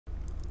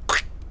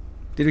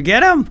Did we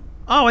get him?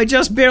 Oh, I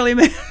just barely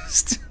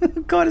missed.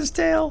 Caught his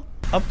tail.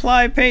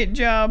 Apply paint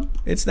job.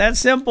 It's that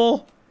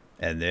simple.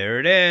 And there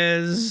it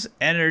is.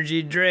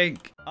 Energy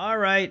drink. All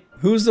right.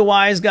 Who's the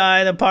wise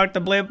guy that parked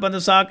the blimp on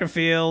the soccer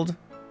field?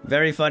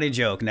 Very funny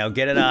joke. Now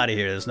get it out of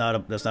here. That's not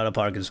a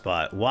parking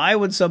spot. Why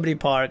would somebody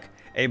park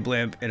a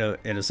blimp in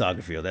a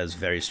soccer field? That is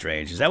very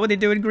strange. Is that what they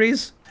do in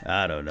Greece?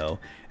 I don't know.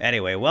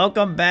 Anyway,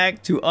 welcome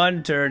back to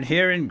Unturned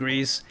here in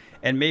Greece.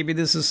 And maybe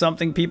this is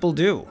something people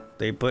do.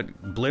 They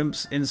put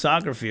blimps in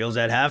soccer fields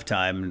at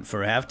halftime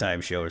for a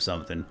halftime show or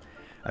something.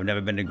 I've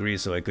never been to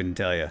Greece, so I couldn't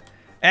tell you.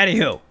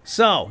 Anywho,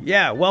 so,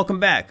 yeah, welcome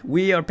back.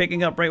 We are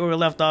picking up right where we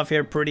left off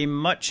here pretty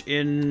much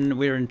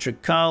we're in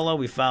Trikala.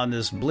 We found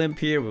this blimp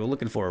here. We were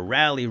looking for a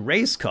rally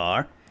race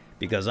car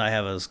because I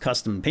have a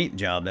custom paint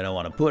job that I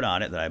want to put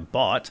on it that I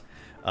bought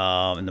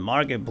in the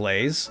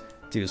marketplace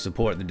to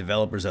support the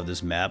developers of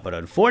this map. But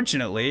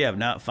unfortunately, I've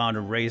not found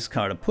a race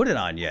car to put it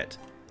on yet.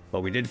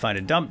 But we did find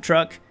a dump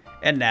truck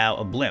and now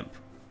a blimp.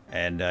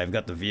 And I've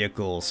got the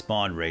vehicle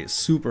spawn rate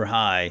super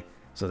high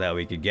so that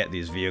we could get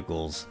these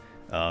vehicles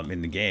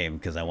in the game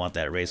because I want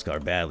that race car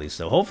badly.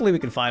 So hopefully we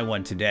can find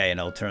one today and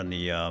I'll turn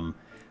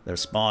their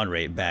spawn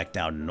rate back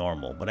down to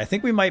normal. But I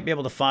think we might be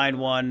able to find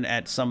one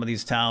at some of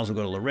these towns. We'll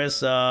go to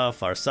Larissa,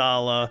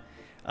 Farsala,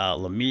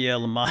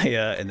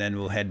 Lamia, and then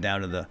we'll head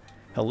down to the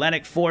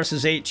Hellenic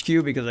Forces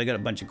HQ because I got a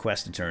bunch of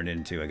quests to turn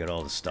into. I got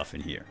all the stuff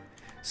in here.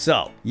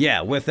 So,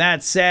 yeah, with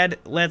that said,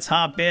 let's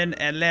hop in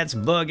and let's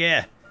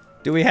boogie.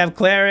 Do we have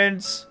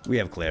clearance? We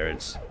have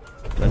clearance.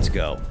 Let's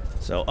go.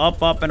 So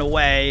up and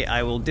away.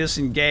 I will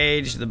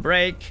disengage the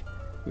brake,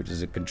 which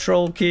is a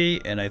control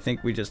key, and I think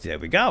there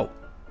we go.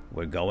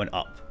 We're going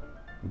up.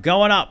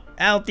 Going up.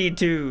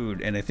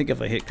 Altitude. And I think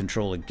if I hit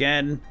control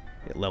again,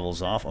 it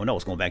levels off. Oh no,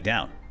 it's going back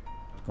down.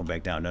 It's going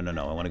back down.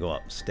 No. I want to go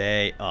up.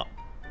 Stay up.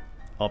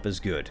 Up is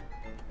good.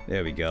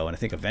 There we go. And I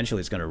think eventually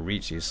it's going to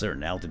reach a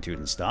certain altitude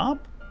and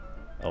stop.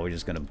 Oh, we're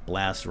just going to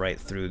blast right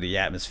through the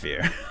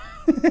atmosphere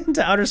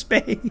into outer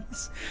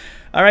space.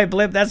 All right,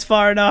 blimp, that's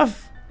far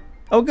enough.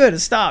 Oh, good, it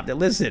stopped. It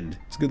listened.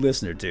 It's a good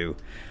listener, too.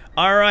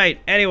 All right,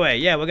 anyway,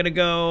 yeah, we're going to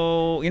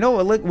go... You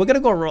know, we're going to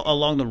go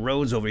along the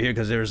roads over here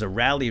because there's a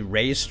rally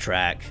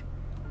racetrack.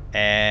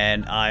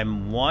 And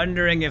I'm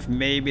wondering if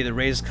maybe the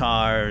race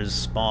cars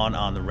spawn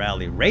on the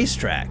rally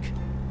racetrack.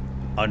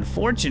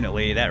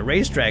 Unfortunately, that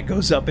racetrack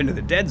goes up into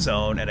the dead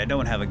zone, and I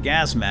don't have a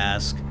gas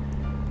mask.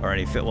 Or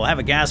any well, I have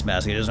a gas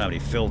mask, it doesn't have any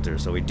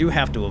filters, so we do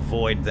have to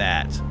avoid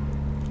that.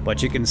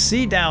 But you can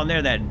see down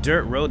there that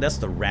dirt road, that's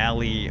the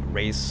rally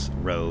race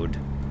road.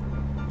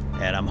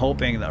 And I'm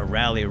hoping a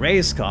rally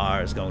race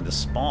car is going to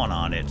spawn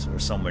on it or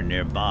somewhere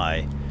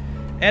nearby.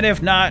 And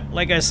if not,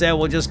 like I said,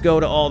 we'll just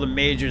go to all the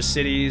major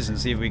cities and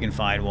see if we can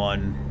find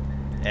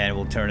one. And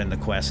we'll turn in the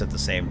quest at the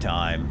same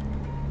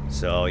time.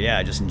 So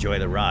yeah, just enjoy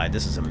the ride.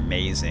 This is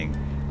amazing.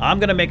 I'm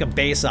going to make a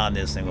base on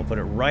this thing. We'll put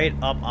it right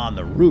up on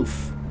the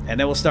roof. And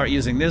then we'll start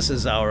using this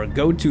as our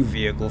go-to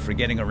vehicle for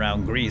getting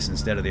around Greece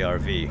instead of the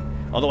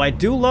RV. Although I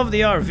do love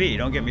the RV,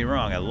 don't get me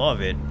wrong, I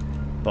love it.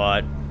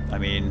 But, I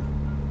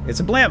mean, it's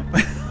a blimp.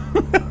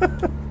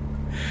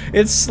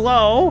 It's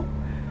slow,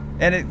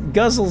 and it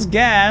guzzles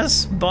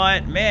gas,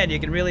 but, man, you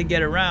can really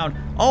get around.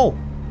 Oh,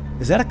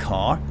 is that a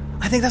car?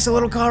 I think that's a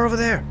little car over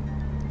there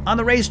on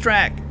the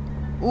racetrack.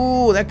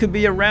 Ooh, that could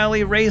be a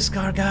rally race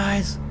car,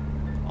 guys.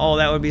 Oh,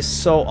 that would be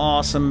so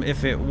awesome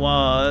if it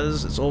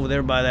was. It's over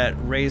there by that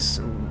race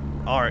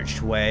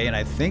archway, and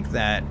I think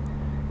that...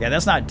 Yeah,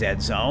 that's not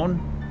dead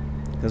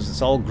zone, because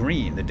it's all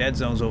green. The dead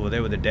zone's over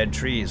there with the dead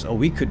trees. Oh,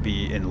 we could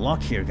be in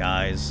luck here,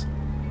 guys.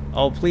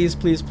 Oh, please,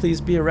 please, please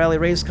be a rally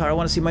race car. I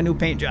want to see my new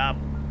paint job.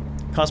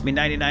 Cost me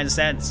 99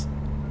 cents.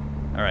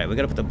 Alright, we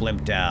gotta put the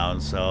blimp down,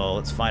 so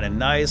let's find a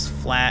nice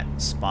flat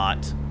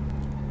spot.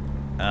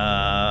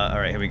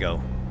 Alright, here we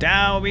go.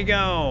 Down we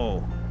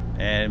go!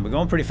 And we're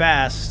going pretty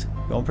fast.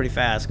 Going pretty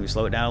fast. Can we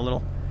slow it down a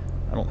little?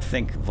 I don't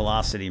think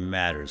velocity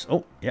matters.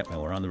 Oh, yep,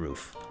 and we're on the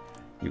roof.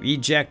 You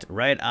eject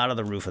right out of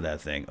the roof of that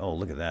thing. Oh,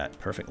 look at that.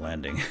 Perfect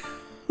landing.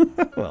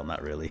 Well,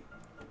 not really.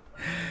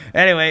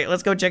 Anyway,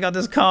 let's go check out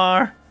this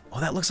car.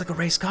 Oh, that looks like a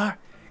race car.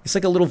 It's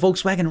like a little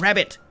Volkswagen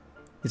Rabbit.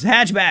 It's a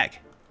hatchback.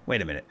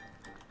 Wait a minute.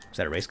 Is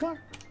that a race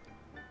car?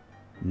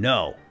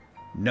 No.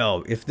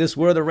 No. If this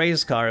were the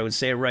race car, it would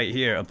say right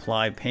here,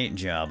 apply paint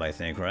job, I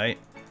think, right?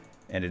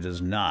 And it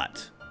does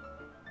not.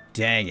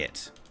 Dang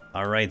it.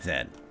 All right,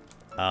 then.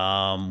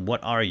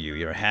 What are you?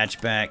 You're a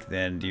hatchback.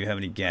 Then do you have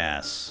any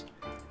gas?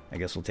 I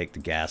guess we'll take the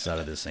gas out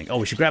of this thing. Oh,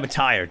 we should grab a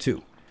tire,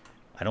 too.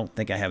 I don't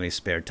think I have any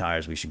spare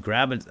tires. We should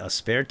grab a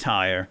spare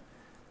tire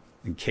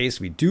in case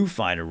we do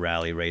find a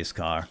rally race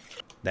car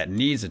that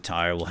needs a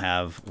tire. We'll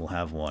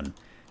have one.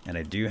 And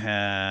I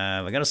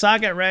got a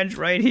socket wrench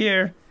right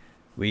here.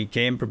 We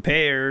came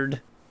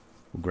prepared.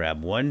 We'll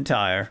grab one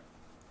tire.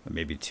 Or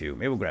maybe two.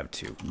 Maybe we'll grab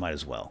two. Might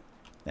as well.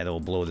 And then we'll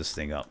blow this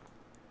thing up.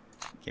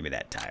 Give me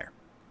that tire.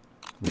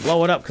 We'll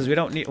blow it up because we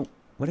don't need... Oh,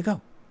 where'd it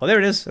go? Oh, there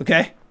it is.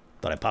 Okay.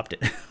 Thought I popped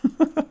it.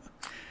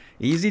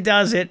 Easy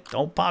does it.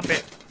 Don't pop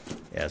it.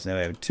 Yes, now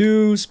we have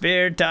 2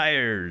 spare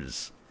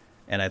tires.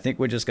 And I think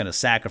we're just going to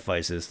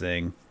sacrifice this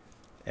thing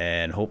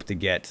and hope to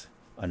get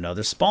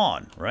another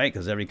spawn, right?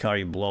 Because every car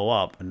you blow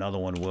up, another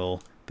one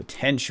will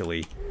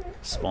potentially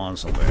spawn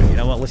somewhere. You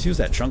know what? Let's use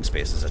that trunk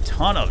space. There's a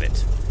ton of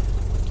it.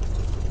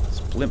 This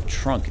blimp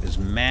trunk is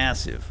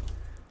massive.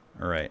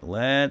 All right,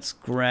 let's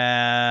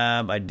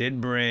grab... I did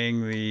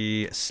bring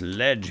the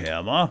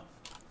sledgehammer.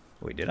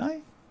 Wait, did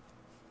I?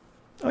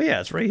 Oh,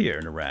 yeah, it's right here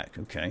in Iraq.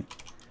 Okay.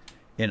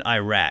 In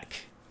Iraq.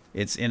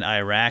 It's in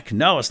Iraq.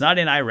 No, it's not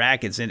in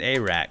Iraq. It's in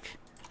Iraq.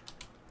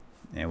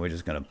 And we're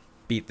just going to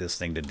beat this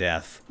thing to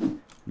death.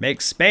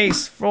 Make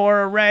space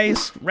for a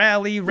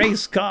rally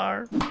race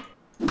car.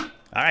 All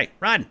right,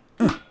 run.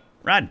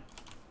 Run.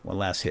 One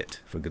last hit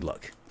for good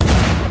luck.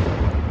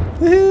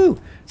 Woohoo!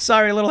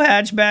 Sorry, little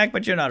hatchback,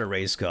 but you're not a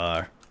race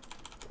car.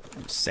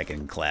 I'm a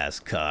second-class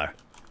car.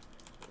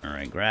 All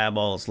right, grab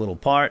all its little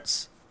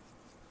parts,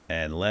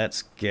 and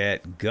let's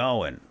get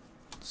going.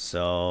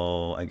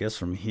 So, I guess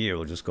from here,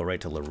 we'll just go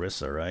right to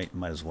Larissa, right?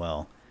 Might as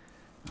well.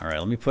 All right,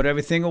 let me put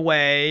everything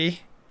away.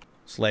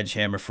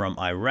 Sledgehammer from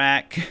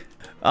Iraq.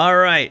 All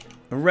right,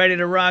 ready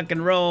to rock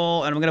and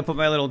roll. And I'm going to put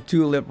my little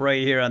tulip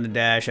right here on the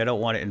dash. I don't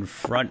want it in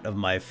front of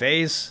my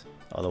face.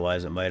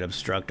 Otherwise, it might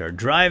obstruct our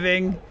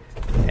driving.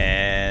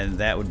 And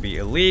that would be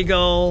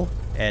illegal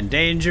and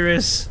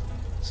dangerous.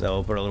 So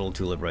we'll put a little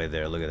tulip right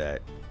there. Look at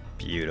that.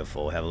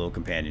 Beautiful. Have a little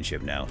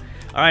companionship now.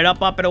 All right,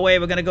 up and away.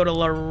 We're going to go to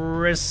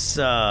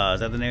Larissa. Is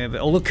that the name of it?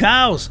 Oh, look,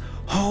 cows.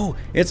 Oh,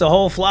 it's a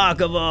whole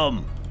flock of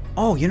them.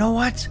 Oh, you know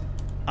what?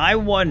 I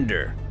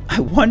wonder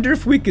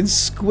if we can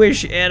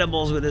squish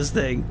animals with this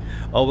thing.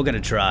 Oh, we're going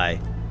to try.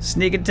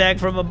 Sneak attack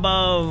from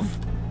above.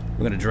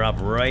 We're going to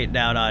drop right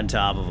down on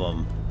top of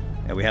them.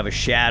 And we have a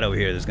shadow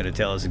here that's going to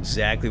tell us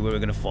exactly where we're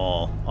going to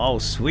fall. Oh,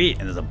 sweet.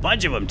 And there's a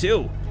bunch of them,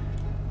 too.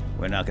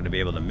 We're not going to be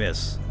able to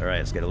miss. All right,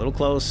 let's get a little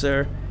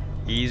closer.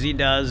 Easy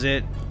does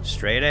it.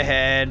 Straight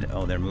ahead.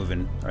 Oh, they're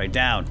moving. All right,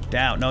 down.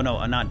 Down. No,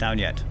 not down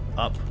yet.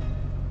 Up.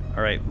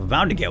 All right, we're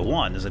bound to get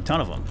one. There's a ton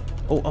of them.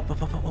 Oh, up.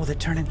 Oh, they're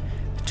turning.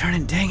 They're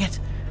turning. Dang it.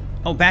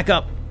 Oh, back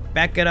up.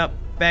 Back it up.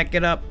 Back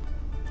it up.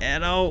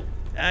 And oh,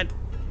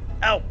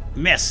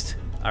 missed.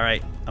 All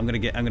right, I'm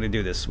going to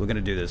do this. We're going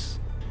to do this.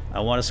 I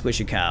want to squish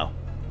a cow.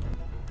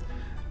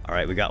 All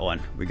right, we got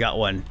one. We got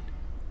one.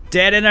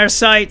 Dead in our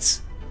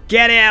sights.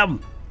 Get him.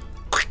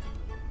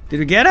 Did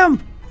we get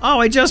him? Oh,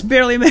 I just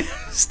barely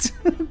missed.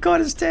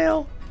 Caught his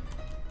tail.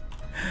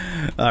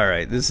 All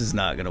right, this is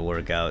not going to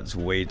work out. It's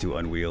way too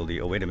unwieldy.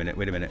 Oh, wait a minute.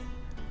 Wait a minute.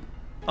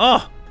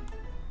 Oh.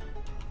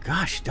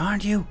 Gosh, darn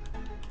you.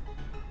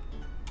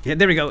 Yeah,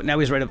 there we go. Now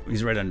he's right up.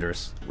 He's right under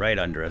us. Right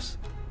under us.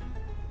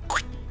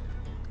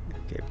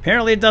 Okay,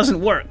 apparently it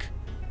doesn't work.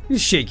 You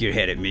shake your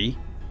head at me.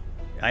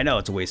 I know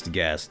it's a waste of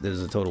gas. This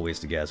is a total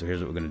waste of gas. So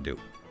here's what we're gonna do.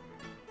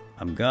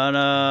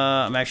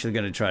 I'm actually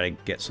gonna try to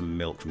get some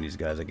milk from these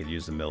guys. I could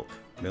use the milk.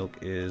 Milk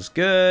is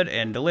good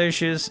and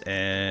delicious,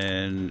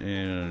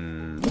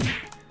 and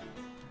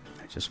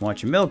I just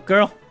want your milk,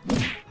 girl.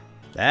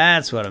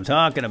 That's what I'm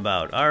talking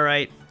about. All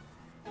right.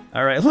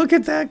 All right, look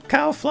at that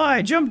cow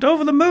fly. Jumped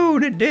over the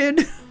moon, it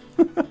did.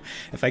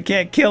 If I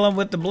can't kill him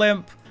with the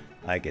blimp,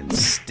 I can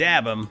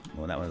stab him.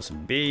 Well, that one's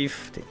some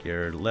beef. Take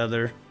your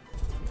leather.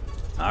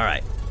 All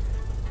right.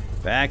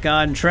 Back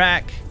on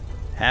track.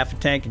 Half a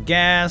tank of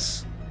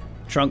gas.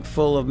 Trunk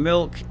full of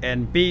milk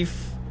and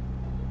beef.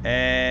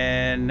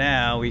 And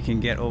now we can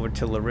get over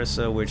to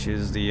Larissa, which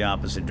is the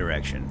opposite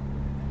direction.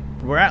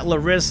 We're at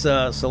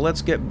Larissa, so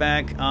let's get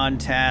back on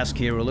task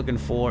here. We're looking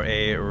for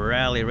a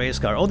rally race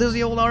car. Oh, there's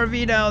the old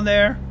RV down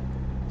there.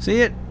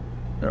 See it?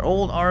 Their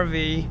old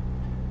RV.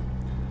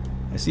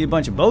 I see a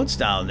bunch of boats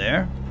down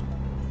there.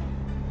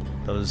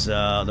 Those,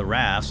 the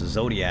rafts, the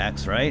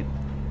Zodiacs, right?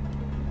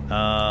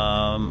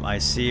 I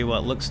see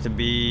what looks to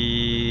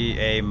be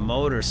a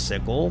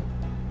motorcycle.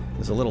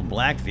 There's a little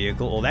black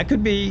vehicle. Oh, that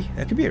could be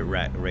a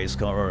race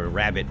car or a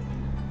rabbit.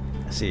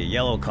 I see a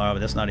yellow car, but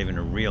that's not even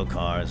a real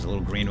car. There's a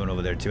little green one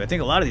over there, too. I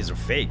think a lot of these are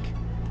fake.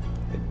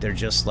 They're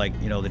just like,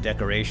 you know, the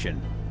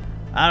decoration.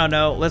 I don't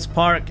know. Let's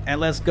park and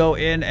let's go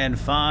in and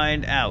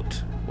find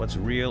out what's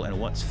real and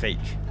what's fake.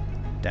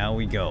 Down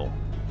we go.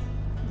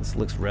 This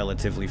looks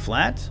relatively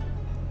flat.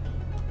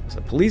 There's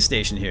a police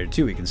station here,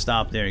 too. We can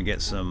stop there and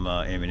get some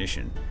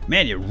ammunition.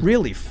 Man, you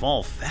really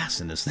fall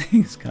fast in this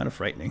thing. It's kind of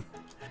frightening.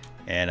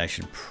 And I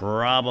should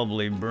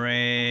probably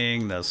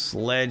bring the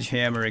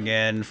sledgehammer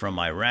again from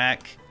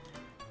Iraq.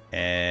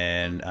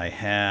 And I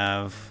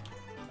have...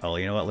 Oh,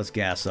 you know what? Let's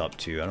gas up,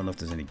 too. I don't know if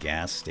there's any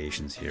gas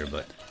stations here,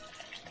 but...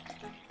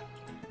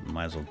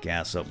 might as well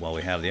gas up while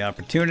we have the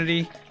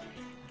opportunity.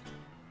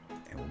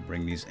 And we'll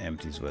bring these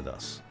empties with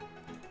us.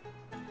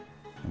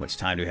 How much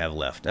time do we have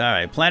left?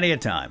 Alright, plenty of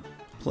time.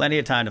 Plenty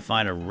of time to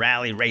find a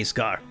rally race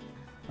car.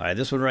 Alright,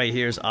 this one right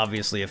here is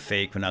obviously a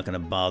fake. We're not going to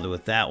bother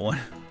with that one.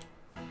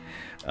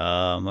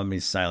 How many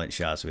silent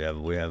shots we have?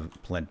 We have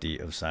plenty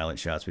of silent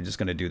shots. We're just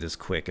going to do this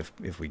quick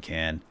if we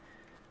can.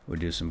 We'll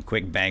do some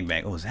quick bang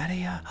bang. Oh, is that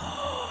a...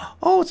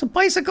 Oh, it's a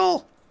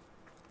bicycle!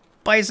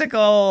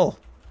 Bicycle!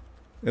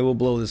 It will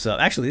blow this up.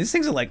 Actually, these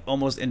things are like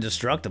almost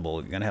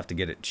indestructible. You're going to have to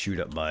get it chewed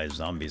up by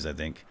zombies, I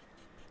think.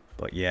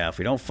 But yeah, if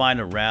we don't find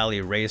a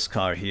rally race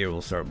car here,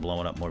 we'll start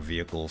blowing up more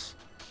vehicles.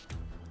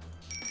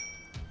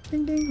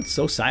 Ding ding. It's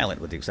so silent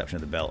with the exception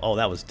of the bell. Oh,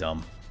 that was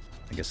dumb.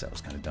 I guess that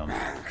was kind of dumb.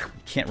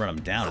 You can't run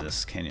them down to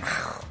this, can you?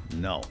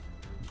 No,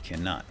 you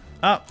cannot.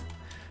 Oh,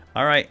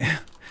 all right.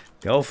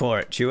 Go for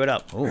it. Chew it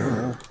up.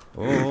 Ooh,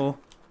 ooh.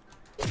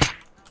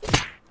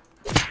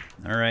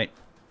 All right.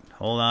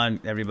 Hold on,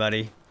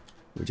 everybody.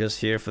 We're just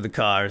here for the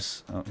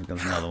cars. Oh, here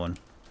comes another one.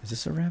 Is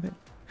this a rabbit?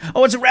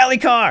 Oh, it's a rally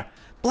car!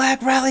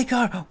 Black rally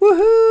car!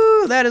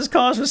 Woohoo! That is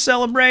cause for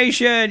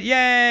celebration!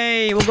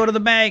 Yay! We'll go to the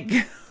bank.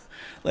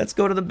 Let's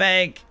go to the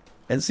bank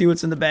and see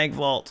what's in the bank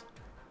vault.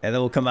 And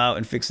then we'll come out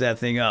and fix that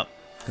thing up.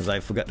 Because I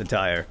forgot the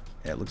tire.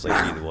 Yeah, it looks like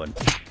neither one.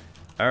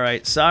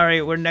 Alright,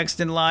 sorry, we're next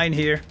in line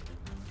here.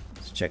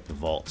 Let's check the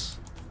vaults.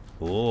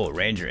 Oh,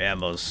 Ranger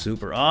ammo,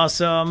 super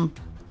awesome.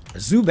 A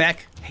Zubek.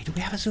 Hey, do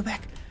we have a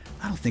Zubek?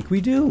 I don't think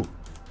we do.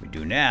 We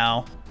do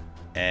now.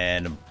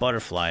 And a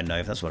butterfly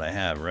knife. That's what I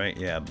have, right?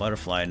 Yeah,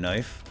 butterfly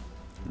knife.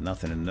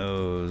 Nothing in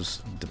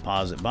those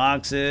deposit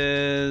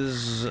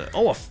boxes.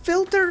 Oh, a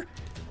filter?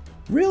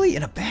 Really?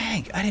 In a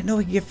bag? I didn't know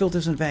we could get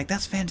filters in a bag.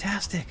 That's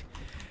fantastic.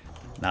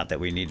 Not that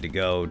we need to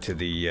go to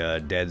the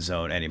dead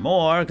zone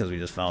anymore because we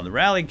just found the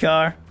rally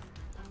car.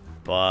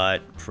 But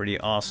pretty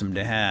awesome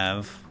to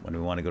have when we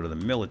want to go to the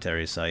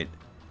military site.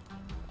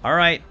 All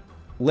right.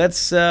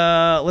 Let's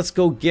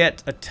go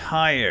get a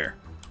tire.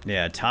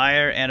 Yeah, a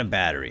tire and a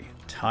battery.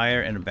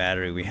 Tire and a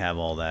battery. We have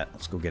all that.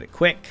 Let's go get it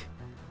quick.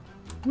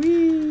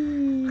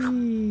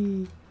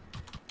 Whee!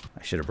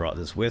 I should have brought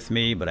this with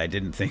me, but I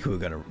didn't think we were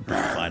going to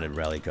find a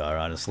rally car,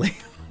 honestly.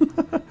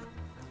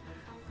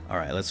 All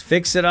right, let's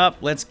fix it up.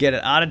 Let's get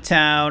it out of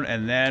town,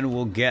 and then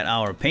we'll get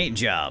our paint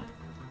job.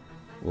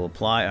 We'll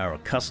apply our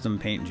custom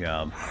paint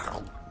job.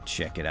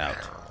 Check it out.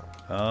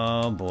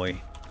 Oh,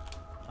 boy.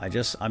 I'm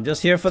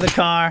just here for the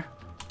car.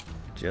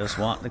 Just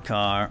want the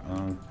car.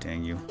 Oh,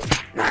 dang you.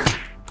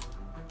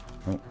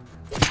 Oh.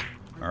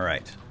 All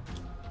right.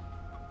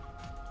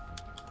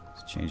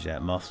 Let's change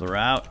that muffler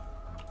out.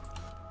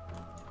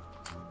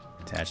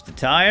 Attach the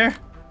tire.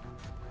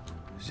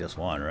 It's just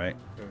one, right?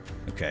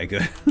 Okay,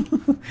 good.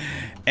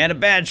 And a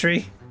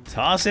battery.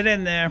 Toss it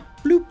in there.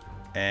 Bloop.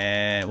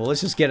 And, well,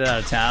 let's just get it out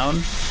of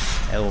town.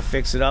 And we'll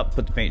fix it up,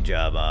 put the paint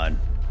job on.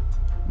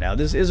 Now,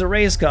 this is a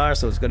race car,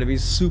 so it's going to be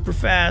super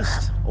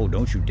fast. Oh,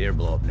 don't you dare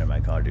blow up near my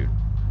car, dude.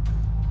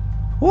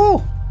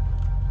 Woo!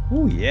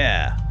 Oh,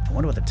 yeah. I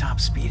wonder what the top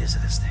speed is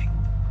of this thing.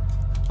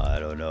 I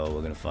don't know.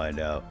 We're going to find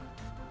out.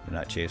 They're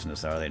not chasing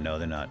us, are they? No,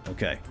 they're not.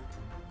 Okay.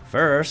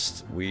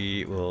 First,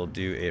 we will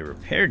do a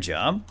repair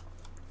job.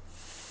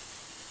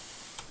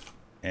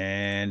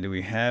 And do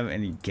we have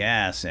any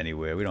gas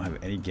anywhere? We don't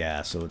have any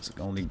gas, so it's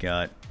only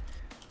got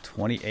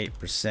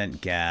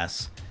 28%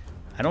 gas.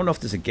 I don't know if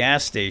there's a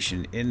gas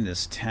station in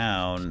this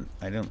town.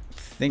 I don't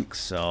think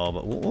so,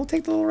 but we'll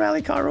take the little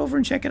rally car over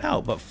and check it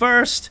out. But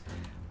first,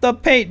 the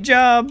paint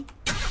job.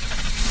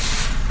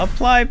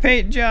 Apply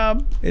paint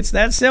job. It's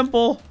that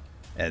simple.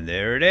 And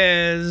there it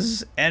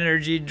is.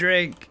 Energy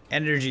drink.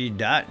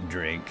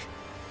 Energy.drink.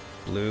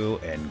 Blue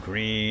and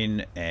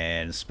green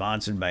and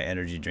sponsored by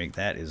Energy Drink.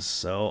 That is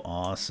so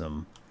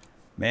awesome.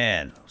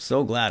 Man, I'm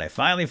so glad I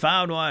finally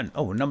found one.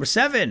 Oh, number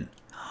 7.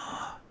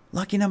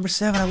 Lucky number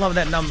 7. I love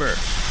that number.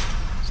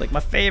 It's like my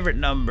favorite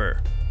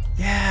number.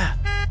 Yeah.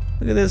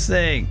 Look at this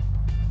thing.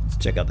 Let's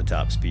check out the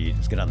top speed.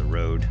 Let's get on the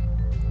road.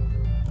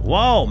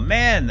 Whoa,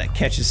 man, that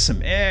catches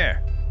some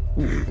air.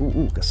 Ooh, ooh,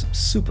 ooh. Got some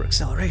super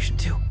acceleration,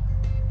 too.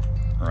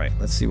 All right,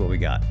 let's see what we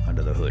got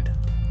under the hood.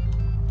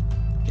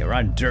 Yeah, we're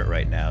on dirt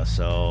right now,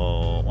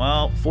 so,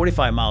 well,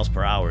 45 miles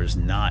per hour is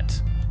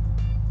not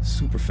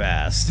super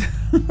fast.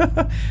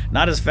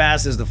 Not as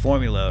fast as the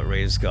Formula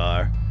race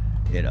car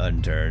in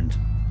Unturned.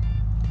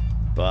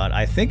 But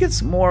I think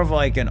it's more of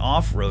like an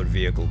off-road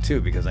vehicle,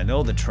 too, because I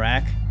know the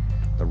track,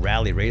 the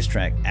rally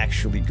racetrack,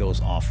 actually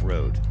goes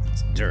off-road.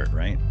 It's dirt,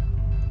 right?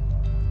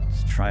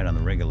 Let's try it on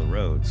the regular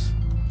roads.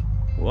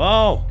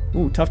 Whoa!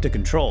 Ooh, tough to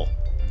control.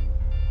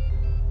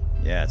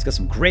 Yeah, it's got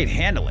some great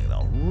handling,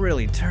 though.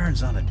 Really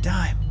turns on a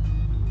dime.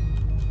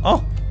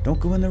 Oh, don't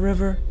go in the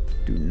river.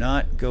 Do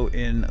not go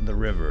in the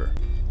river.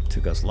 It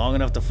took us long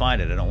enough to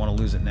find it. I don't want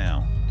to lose it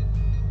now.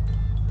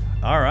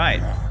 All right.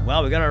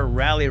 Well, we got our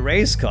rally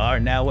race car.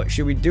 Now, what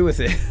should we do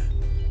with it?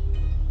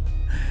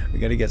 We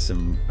got to get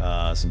some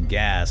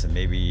gas, and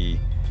maybe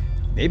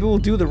we'll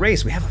do the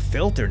race. We have a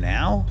filter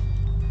now,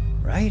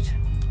 right?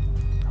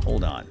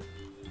 Hold on.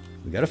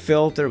 We got a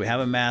filter. We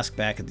have a mask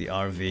back at the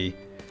RV.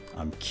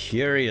 I'm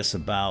curious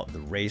about the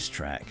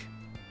racetrack.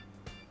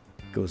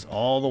 It goes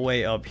all the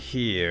way up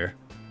here.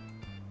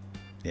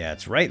 Yeah,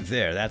 it's right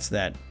there. That's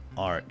that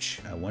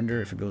arch. I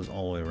wonder if it goes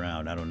all the way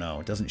around. I don't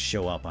know. It doesn't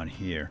show up on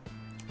here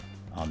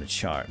on the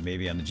chart.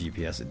 Maybe on the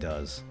GPS it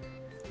does.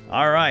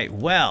 All right.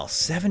 Well,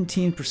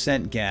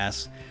 17%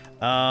 gas.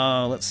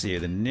 Let's see.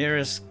 The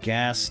nearest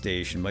gas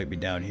station might be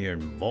down here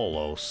in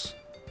Volos.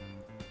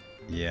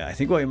 Yeah, I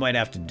think what we might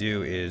have to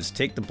do is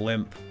take the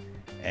blimp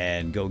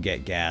and go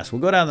get gas.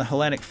 We'll go down to the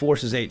Hellenic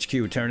Forces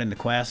HQ, turn in the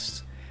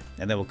quests,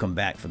 and then we'll come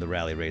back for the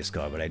rally race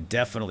car. But I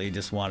definitely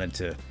just wanted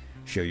to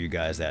show you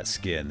guys that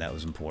skin. That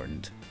was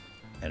important.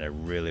 And I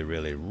really,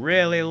 really,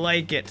 really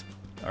like it.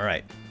 All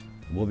right.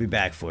 We'll be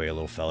back for you,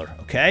 little feller.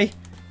 Okay?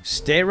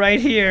 Stay right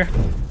here.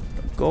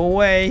 Don't go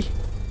away.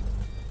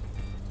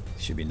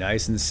 Should be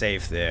nice and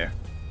safe there.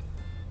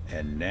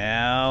 And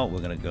now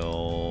we're going to go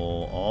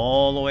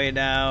all the way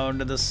down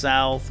to the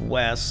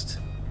southwest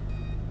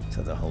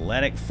to the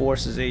Hellenic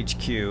Forces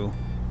HQ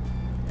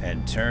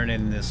and turn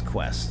in this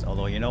quest.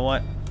 Although, you know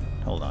what?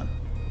 Hold on.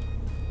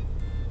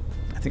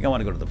 I think I want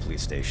to go to the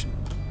police station.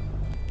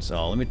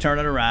 So let me turn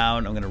it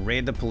around. I'm going to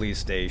raid the police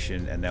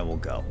station and then we'll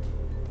go.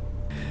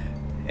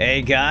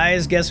 Hey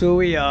guys, guess who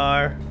we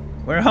are?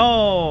 We're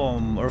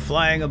home. We're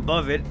flying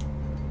above it.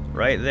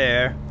 Right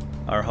there.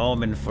 Our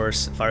home in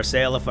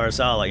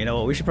Farsala. You know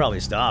what? We should probably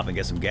stop and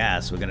get some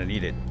gas. We're going to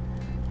need it.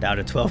 Down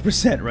to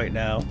 12% right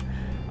now.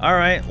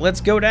 Alright,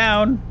 let's go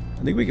down.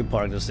 I think we can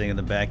park this thing in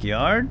the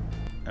backyard.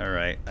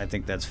 Alright, I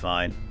think that's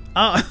fine.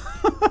 Oh,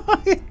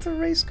 I hit the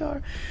race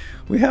car.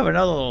 We have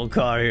another little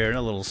car here,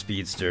 another little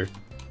speedster.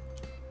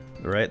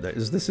 Right,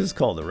 this is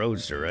called the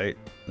Roadster, right?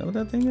 Is that what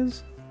that thing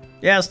is?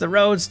 Yes, the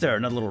Roadster,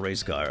 another little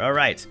race car.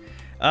 Alright,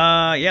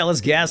 yeah,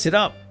 let's gas it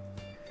up.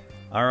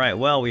 Alright,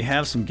 well, we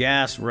have some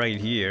gas right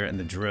here in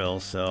the drill,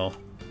 so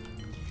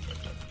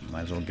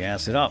might as well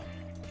gas it up.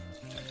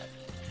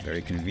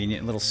 Very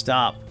convenient little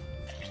stop.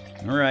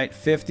 Alright,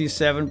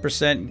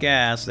 57%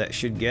 gas. That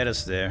should get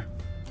us there.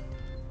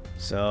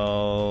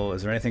 So,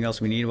 is there anything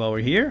else we need while we're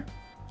here?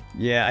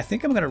 Yeah, I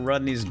think I'm going to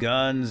run these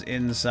guns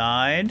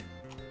inside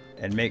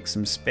and make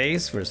some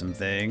space for some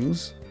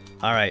things.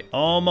 Alright,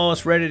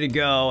 almost ready to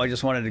go. I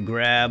just wanted to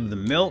grab the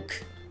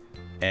milk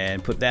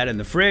and put that in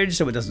the fridge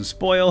so it doesn't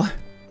spoil.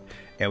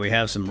 And we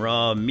have some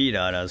raw meat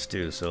on us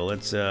too, so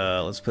let's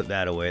put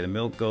that away. The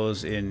milk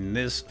goes in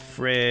this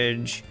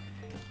fridge,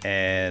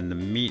 and the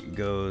meat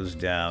goes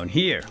down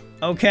here.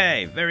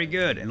 Okay, very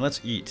good. And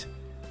let's eat.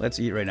 Let's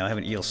eat right now. I have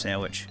an eel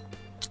sandwich.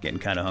 Getting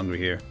kind of hungry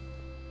here.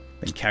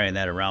 Been carrying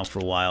that around for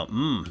a while.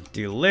 Mmm,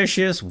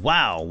 delicious.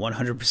 Wow,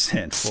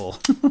 100% full.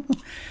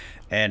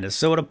 And a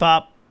soda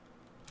pop.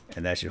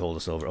 And that should hold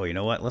us over. Oh, you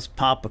know what? Let's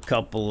pop a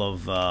couple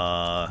of...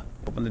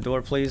 open the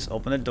door, please.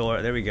 Open the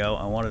door. There we go.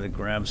 I wanted to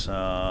grab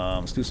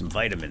some... Let's do some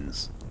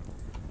vitamins.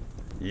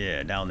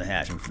 Yeah, down the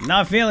hatch. I'm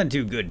not feeling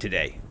too good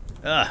today.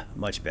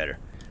 Much better.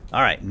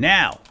 Alright,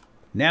 now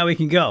we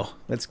can go.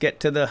 Let's get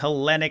to the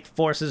Hellenic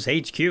Forces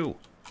HQ.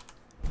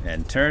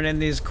 And turn in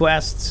these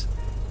quests.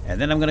 And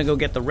then I'm going to go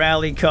get the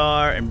rally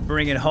car and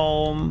bring it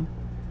home.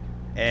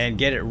 And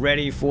get it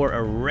ready for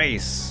a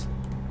race.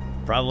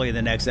 Probably in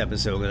the next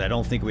episode, because I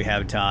don't think we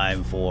have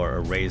time for a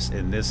race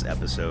in this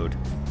episode.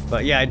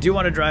 But yeah, I do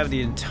want to drive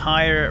the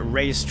entire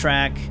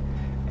racetrack,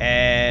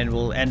 and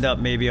we'll end up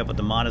maybe up at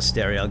the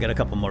monastery. I'll get a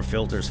couple more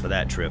filters for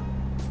that trip.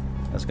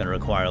 That's going to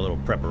require a little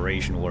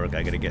preparation work.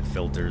 I got to get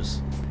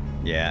filters.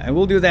 Yeah, and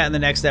we'll do that in the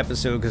next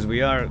episode, because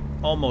we are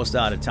almost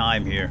out of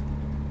time here.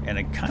 And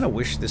I kind of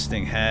wish this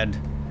thing had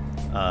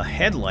a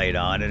headlight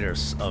on it or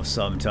of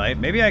some type.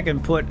 Maybe I can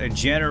put a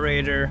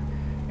generator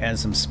and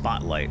some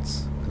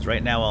spotlights. Because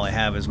right now all I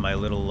have is my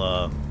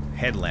little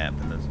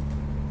headlamp, and the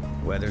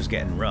weather's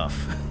getting rough.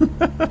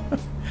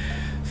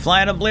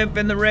 Flying a blimp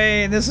in the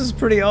rain. This is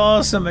pretty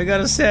awesome, I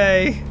gotta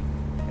say.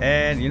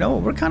 And you know,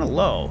 we're kind of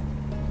low.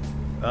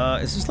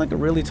 Is this like a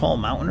really tall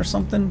mountain or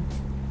something?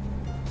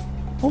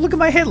 Oh, look at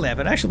my headlamp.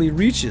 It actually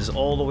reaches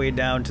all the way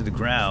down to the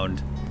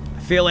ground. I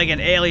feel like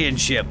an alien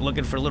ship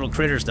looking for little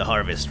critters to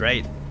harvest,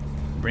 right?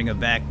 Bring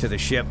them back to the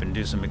ship and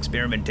do some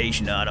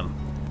experimentation on them.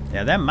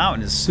 Yeah, that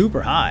mountain is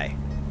super high.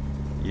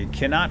 You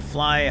cannot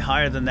fly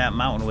higher than that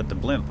mountain with the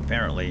blimp,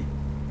 apparently.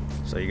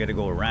 So you gotta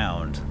go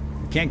around.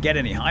 You can't get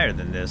any higher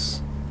than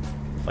this.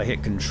 If I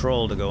hit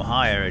control to go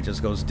higher, it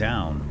just goes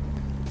down.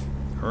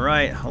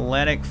 Alright,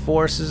 Hellenic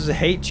Forces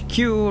HQ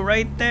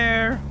right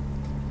there.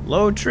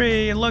 Low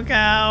tree, look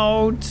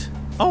out.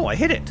 Oh, I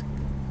hit it.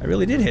 I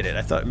really did hit it.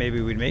 I thought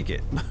maybe we'd make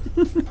it.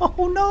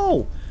 Oh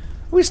no!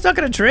 Are we stuck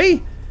in a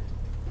tree?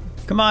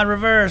 Come on,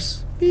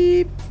 reverse.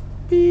 Beep,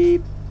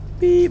 beep,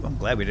 beep. I'm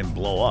glad we didn't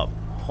blow up.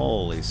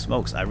 Holy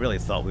smokes, I really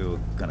thought we were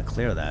gonna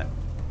clear that.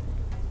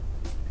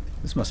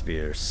 This must be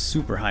a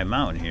super high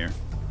mountain here.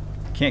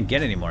 Can't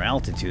get any more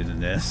altitude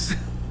than this.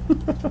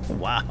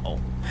 Wow,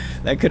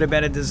 that could have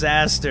been a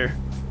disaster.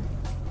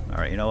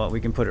 Alright, you know what, we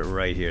can put it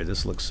right here.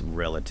 This looks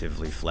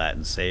relatively flat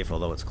and safe,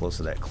 although it's close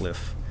to that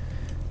cliff.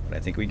 But I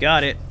think we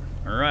got it.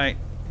 Alright.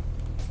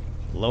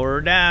 Lower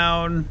her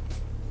down.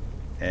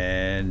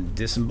 And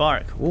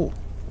disembark. Ooh,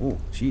 ooh,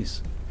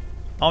 jeez.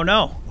 Oh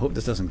no, hope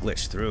this doesn't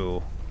glitch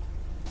through.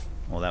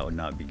 Well, that would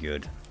not be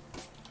good.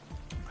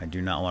 I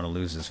do not want to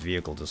lose this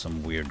vehicle to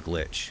some weird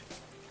glitch.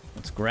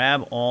 Let's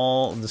grab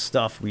all the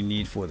stuff we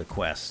need for the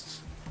quests.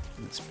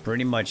 It's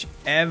pretty much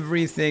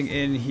everything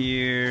in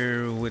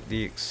here with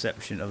the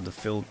exception of the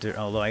filter.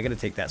 Although I gotta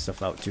take that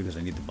stuff out too because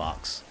I need the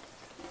box.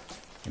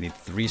 I need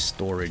 3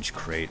 storage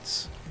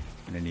crates.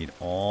 And I need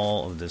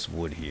all of this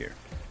wood here.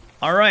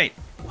 Alright,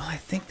 well I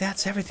think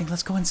that's everything.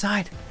 Let's go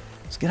inside.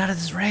 Let's get out of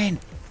this rain.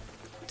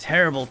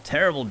 Terrible,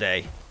 terrible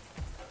day.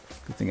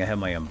 Good thing I have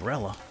my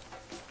umbrella.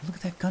 Look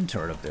at that gun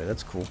turret up there.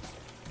 That's cool.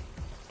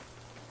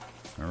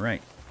 All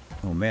right.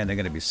 Oh man, they're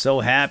gonna be so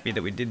happy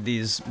that we did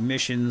these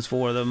missions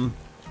for them.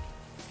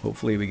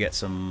 Hopefully we get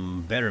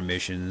some better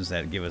missions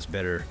that give us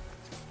better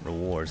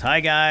rewards. Hi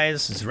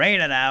guys, it's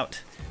raining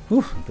out.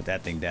 Whew, put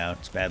that thing down.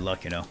 It's bad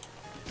luck, you know.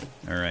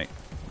 All right,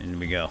 in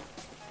we go.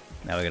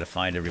 Now we gotta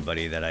find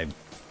everybody that I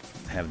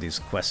have these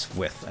quests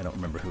with. I don't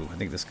remember who. I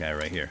think this guy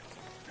right here.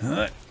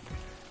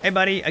 Hey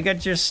buddy, I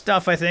got your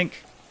stuff, I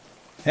think.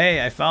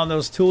 Hey, I found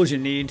those tools you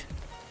need.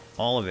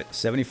 All of it.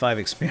 75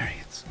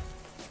 experience.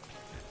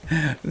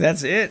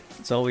 That's it.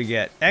 That's all we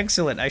get.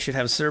 Excellent. I should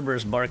have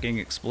Cerberus barking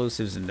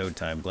explosives in no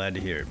time. Glad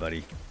to hear it,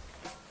 buddy.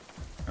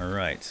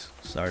 Alright.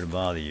 Sorry to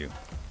bother you.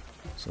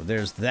 So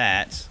there's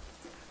that.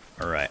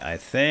 Alright. I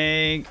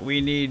think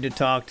we need to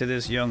talk to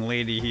this young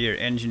lady here.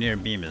 Engineer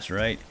Bemis,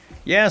 right?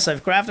 Yes,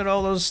 I've crafted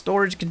all those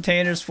storage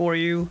containers for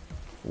you.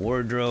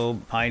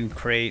 Wardrobe, pine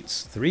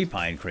crates. 3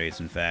 pine crates,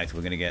 in fact.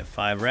 We're going to get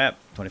 5 rep,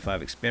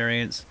 25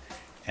 experience,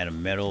 and a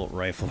metal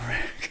rifle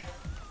rack.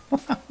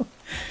 Wow.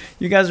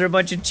 You guys are a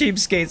bunch of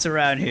cheapskates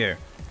around here.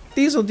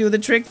 These will do the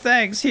trick,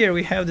 thanks. Here,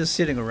 we have this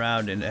sitting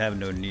around and have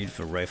no need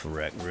for rifle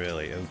rack.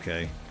 Really?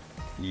 Okay.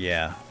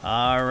 Yeah.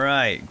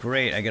 Alright,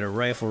 great. I got a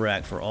rifle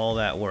rack for all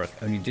that work.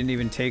 And you didn't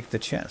even take the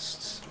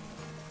chests.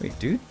 Wait,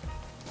 dude?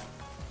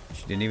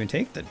 She didn't even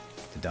take the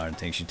darn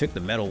thing. She took the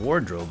metal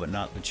wardrobe, but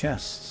not the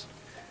chests.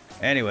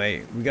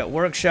 Anyway, we got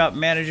workshop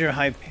manager.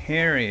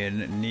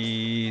 Hyperion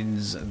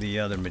needs the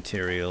other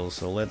materials.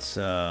 So let's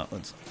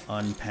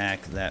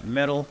unpack that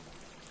metal.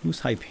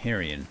 Who's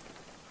Hyperion?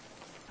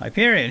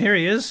 Hyperion, here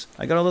he is.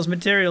 I got all those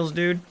materials,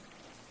 dude.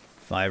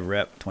 5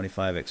 rep,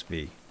 25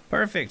 XP.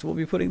 Perfect. We'll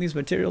be putting these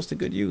materials to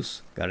good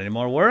use. Got any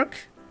more work?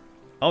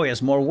 Oh,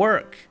 yes, more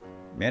work.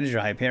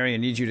 Manager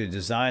Hyperion needs you to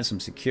design some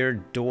secure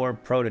door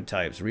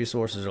prototypes.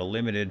 Resources are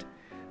limited,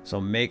 so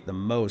make the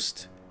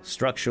most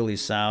structurally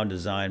sound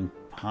design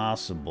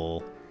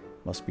possible.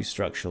 Must be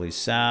structurally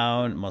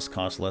sound. Must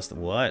cost less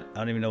than what? I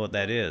don't even know what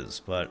that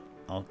is, but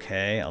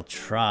okay, I'll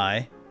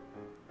try.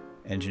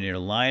 Engineer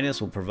Linus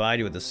will provide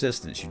you with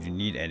assistance should you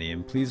need any,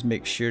 and please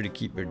make sure to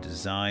keep your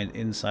design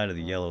inside of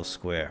the yellow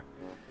square.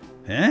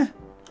 Huh?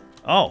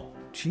 Oh,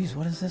 geez,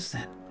 what is this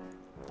then?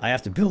 I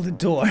have to build a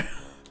door.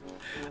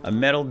 A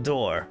metal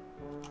door.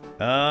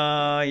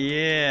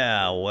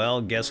 Yeah,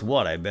 well, guess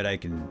what? I bet I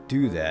can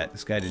do that.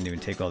 This guy didn't even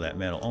take all that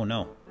metal. Oh,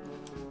 no.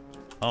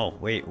 Oh,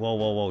 wait, whoa,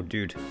 whoa, whoa,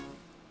 dude.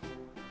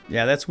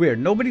 Yeah, that's weird.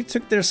 Nobody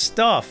took their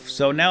stuff,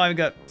 so now I've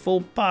got full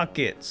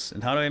pockets.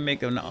 And how do I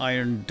make an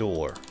iron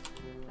door?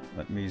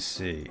 Let me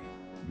see.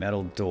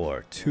 Metal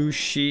door. 2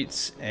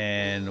 sheets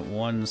and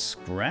 1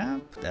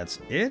 scrap? That's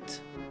it?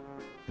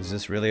 Is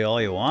this really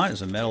all you want?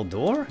 Is a metal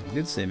door? You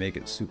did say make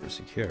it super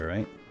secure,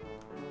 right?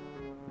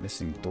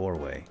 Missing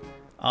doorway.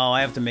 Oh,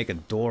 I have to make a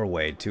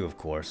doorway too, of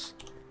course.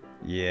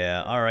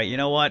 Yeah, alright. You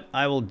know what?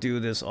 I will do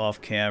this off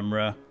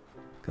camera.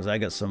 Because I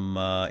got some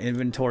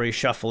inventory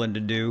shuffling to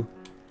do.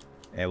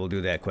 And we'll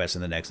do that quest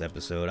in the next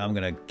episode. I'm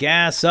going to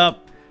gas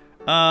up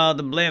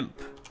the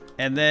blimp.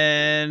 And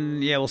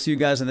then, yeah, we'll see you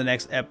guys in the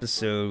next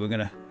episode. We're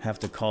going to have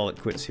to call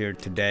it quits here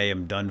today.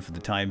 I'm done for the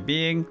time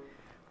being.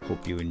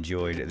 Hope you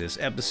enjoyed this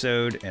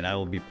episode. And I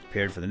will be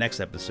prepared for the next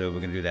episode. We're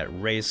going to do that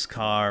race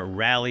car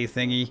rally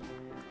thingy.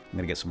 I'm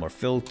going to get some more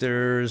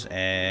filters.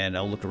 And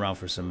I'll look around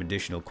for some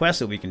additional quests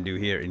that we can do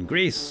here in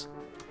Greece.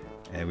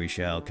 And we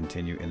shall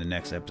continue in the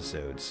next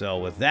episode. So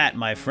with that,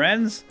 my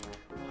friends,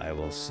 I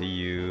will see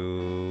you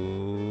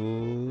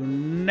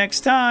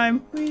next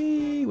time.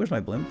 Whee! Where's my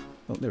blimp?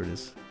 Oh, there it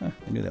is. I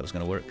knew that was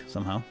going to work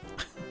somehow.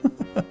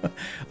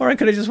 Or I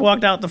could have just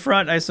walked out the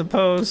front, I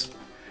suppose.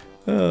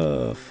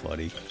 Oh,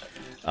 funny.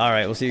 All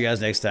right, we'll see you guys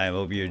next time.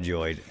 Hope you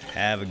enjoyed.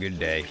 Have a good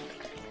day.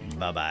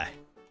 Bye-bye.